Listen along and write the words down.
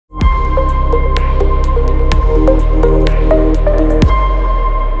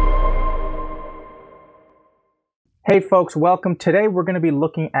Hey folks, welcome. Today we're going to be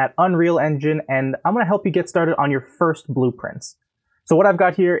looking at Unreal Engine and I'm going to help you get started on your first blueprints. So what I've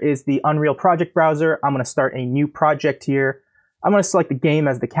got here is the Unreal project browser. I'm going to start a new project here. I'm going to select the game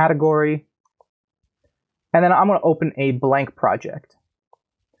as the category. And then I'm going to open a blank project.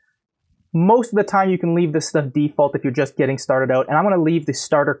 Most of the time you can leave this stuff default if you're just getting started out. And I'm going to leave the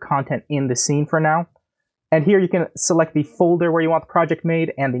starter content in the scene for now. And here you can select the folder where you want the project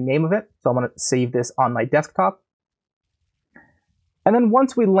made and the name of it. So I'm going to save this on my desktop. And then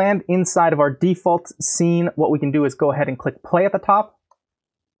once we land inside of our default scene, what we can do is go ahead and click play at the top,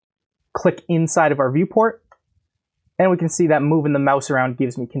 click inside of our viewport, and we can see that moving the mouse around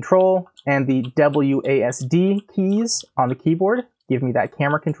gives me control, and the WASD keys on the keyboard give me that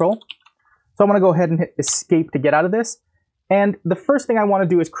camera control. So I'm going to go ahead and hit escape to get out of this. And the first thing I want to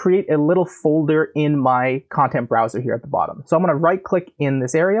do is create a little folder in my content browser here at the bottom. So I'm going to right click in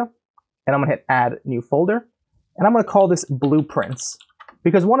this area, and I'm going to hit add new folder. And I'm going to call this Blueprints,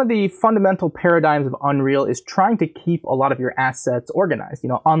 because one of the fundamental paradigms of Unreal is trying to keep a lot of your assets organized. You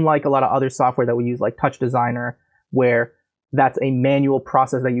know, unlike a lot of other software that we use like Touch Designer, where that's a manual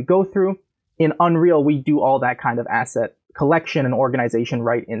process that you go through. In Unreal, we do all that kind of asset collection and organization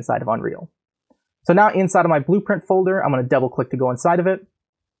right inside of Unreal. So now inside of my Blueprint folder, I'm going to double click to go inside of it.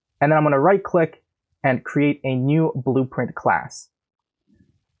 And then I'm going to right click and create a new Blueprint class.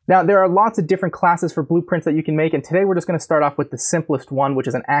 Now, there are lots of different classes for blueprints that you can make, and today we're just going to start off with the simplest one, which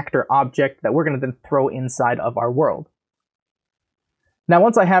is an actor object that we're going to then throw inside of our world. Now,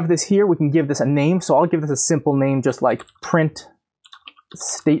 once I have this here, we can give this a name, so I'll give this a simple name just like print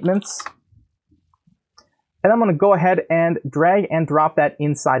statements. And I'm going to go ahead and drag and drop that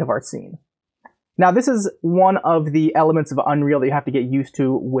inside of our scene. Now, this is one of the elements of Unreal that you have to get used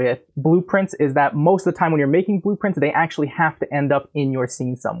to with blueprints, is that most of the time when you're making blueprints, they actually have to end up in your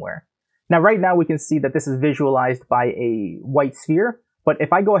scene somewhere. Now, right now we can see that this is visualized by a white sphere, but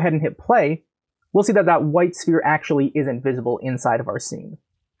if I go ahead and hit play, we'll see that that white sphere actually isn't visible inside of our scene.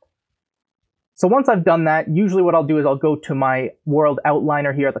 So once I've done that, usually what I'll do is I'll go to my world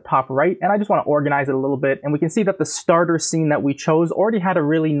outliner here at the top right, and I just want to organize it a little bit. And we can see that the starter scene that we chose already had a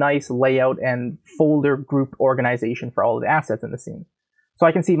really nice layout and folder group organization for all of the assets in the scene. So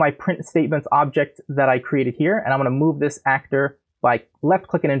I can see my print statements object that I created here, and I'm going to move this actor by left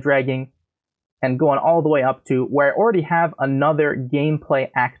clicking and dragging and going all the way up to where I already have another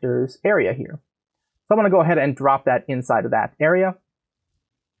gameplay actors area here. So I'm going to go ahead and drop that inside of that area.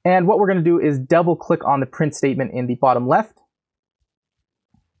 And what we're going to do is double click on the print statement in the bottom left.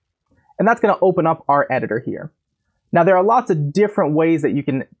 And that's going to open up our editor here. Now, there are lots of different ways that you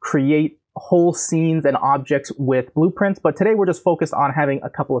can create whole scenes and objects with blueprints, but today we're just focused on having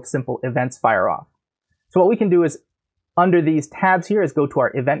a couple of simple events fire off. So what we can do is, under these tabs here, is go to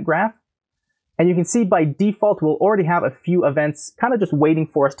our event graph. And you can see by default, we'll already have a few events kind of just waiting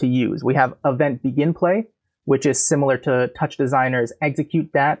for us to use. We have event begin play, which is similar to Touch Designer's execute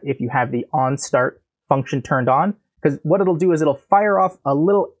that if you have the on start function turned on, because what it'll do is it'll fire off a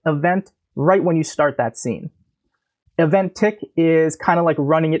little event right when you start that scene. Event tick is kind of like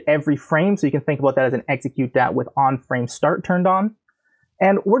running it every frame, so you can think about that as an execute that with on frame start turned on.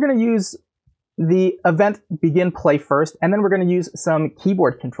 And we're going to use the event begin play first, and then we're going to use some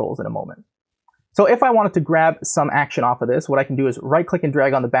keyboard controls in a moment. So if I wanted to grab some action off of this, what I can do is right click and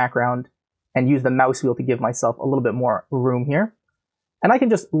drag on the background and use the mouse wheel to give myself a little bit more room here. And I can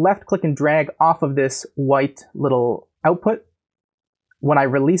just left click and drag off of this white little output. When I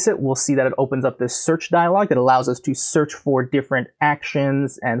release it, we'll see that it opens up this search dialog that allows us to search for different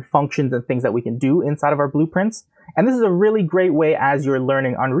actions and functions and things that we can do inside of our blueprints. And this is a really great way as you're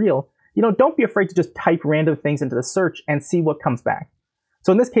learning Unreal. You know, don't be afraid to just type random things into the search and see what comes back.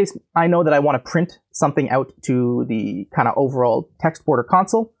 So in this case, I know that I want to print something out to the kind of overall text border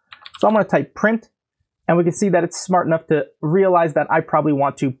console. So I'm going to type print, and we can see that it's smart enough to realize that I probably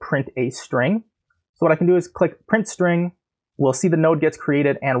want to print a string. So what I can do is click print string. We'll see the node gets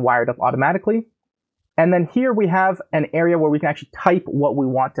created and wired up automatically. And then here we have an area where we can actually type what we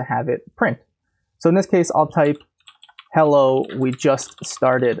want to have it print. So in this case, I'll type, hello, we just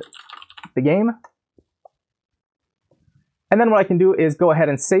started the game. And then what I can do is go ahead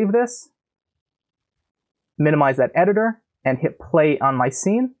and save this, minimize that editor, and hit play on my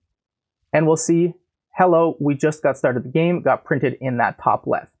scene. And we'll see, hello, we just got started the game, got printed in that top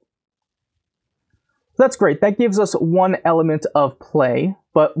left. So that's great. That gives us one element of play.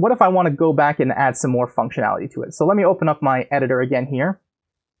 But what if I want to go back and add some more functionality to it? So let me open up my editor again here.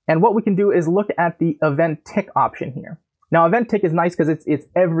 And what we can do is look at the event tick option here. Now, event tick is nice because it's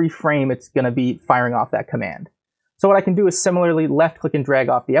every frame it's going to be firing off that command. So what I can do is similarly left click and drag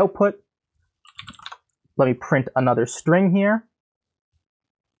off the output, Let me print another string here.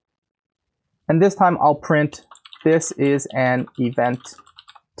 And this time I'll print, this is an event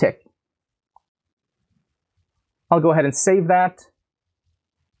tick. I'll go ahead and save that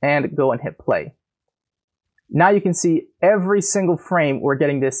and go and hit play. Now you can see every single frame we're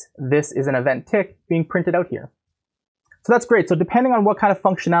getting this is an event tick being printed out here. So that's great. So depending on what kind of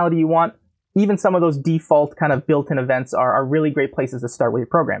functionality you want, even some of those default kind of built-in events are really great places to start with your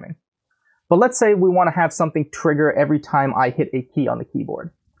programming. But let's say we want to have something trigger every time I hit a key on the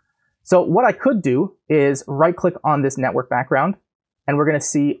keyboard. So what I could do is right-click on this network background, and we're going to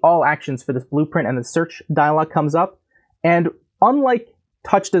see all actions for this blueprint, and the search dialog comes up. And unlike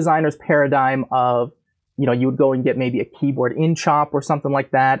Touch Designer's paradigm of, you would go and get maybe a keyboard in chop or something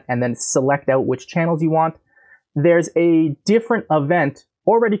like that, and then select out which channels you want, there's a different event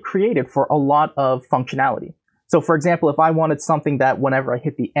already created for a lot of functionality. So for example, if I wanted something that whenever I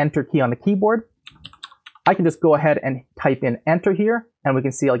hit the enter key on the keyboard, I can just go ahead and type in enter here, and we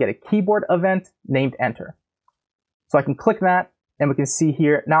can see I'll get a keyboard event named enter. So I can click that, and we can see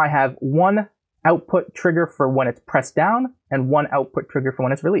here, now I have one output trigger for when it's pressed down, and one output trigger for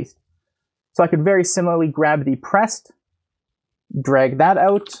when it's released. So I could very similarly grab the pressed, drag that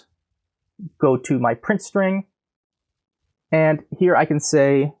out, go to my print string, and here I can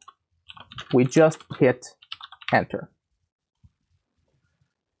say, we just hit enter.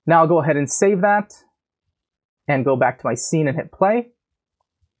 Now I'll go ahead and save that, and go back to my scene and hit play.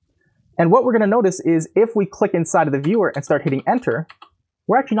 And what we're going to notice is if we click inside of the viewer and start hitting enter,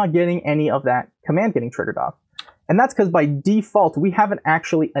 we're actually not getting any of that command getting triggered off. And that's because by default, we haven't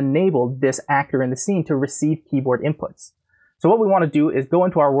actually enabled this actor in the scene to receive keyboard inputs. So what we want to do is go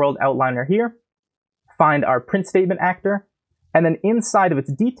into our world outliner here, find our print statement actor, and then inside of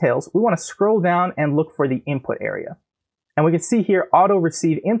its details, we want to scroll down and look for the input area. And we can see here, auto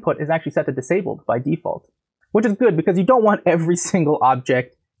receive input is actually set to disabled by default, which is good because you don't want every single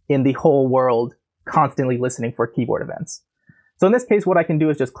object in the whole world constantly listening for keyboard events. So in this case, what I can do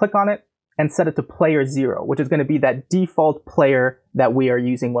is just click on it and set it to player 0, which is going to be that default player that we are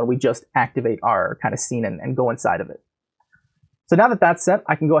using when we just activate our kind of scene and go inside of it. So now that that's set,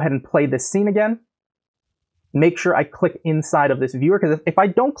 I can go ahead and play this scene again. Make sure I click inside of this viewer, because if I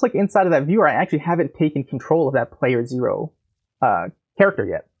don't click inside of that viewer, I actually haven't taken control of that player 0 character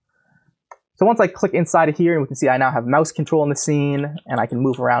yet. So once I click inside of here, and we can see I now have mouse control in the scene, and I can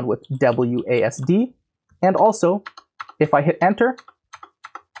move around with WASD. And also, if I hit enter,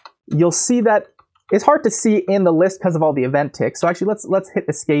 you'll see that it's hard to see in the list because of all the event ticks. So actually, let's hit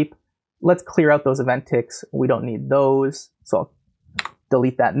escape. Let's clear out those event ticks. We don't need those. So I'll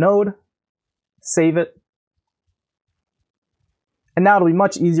delete that node, save it. And now it'll be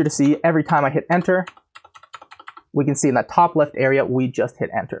much easier to see every time I hit enter. We can see in that top left area, we just hit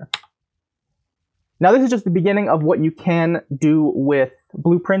enter. Now this is just the beginning of what you can do with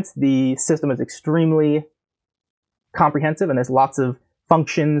blueprints. The system is extremely comprehensive, and there's lots of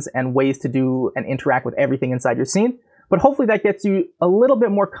functions and ways to do and interact with everything inside your scene. But hopefully that gets you a little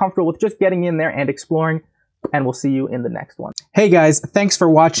bit more comfortable with just getting in there and exploring, and we'll see you in the next one. Hey guys, thanks for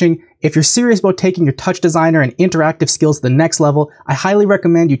watching. If you're serious about taking your Touch Designer and interactive skills to the next level, I highly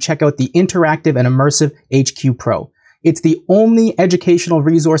recommend you check out the Interactive and Immersive HQ Pro. It's the only educational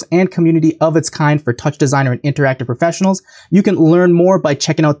resource and community of its kind for Touch Designer and interactive professionals. You can learn more by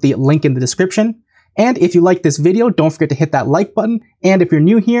checking out the link in the description. And if you like this video, don't forget to hit that like button. And if you're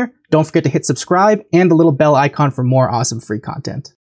new here, don't forget to hit subscribe and the little bell icon for more awesome free content.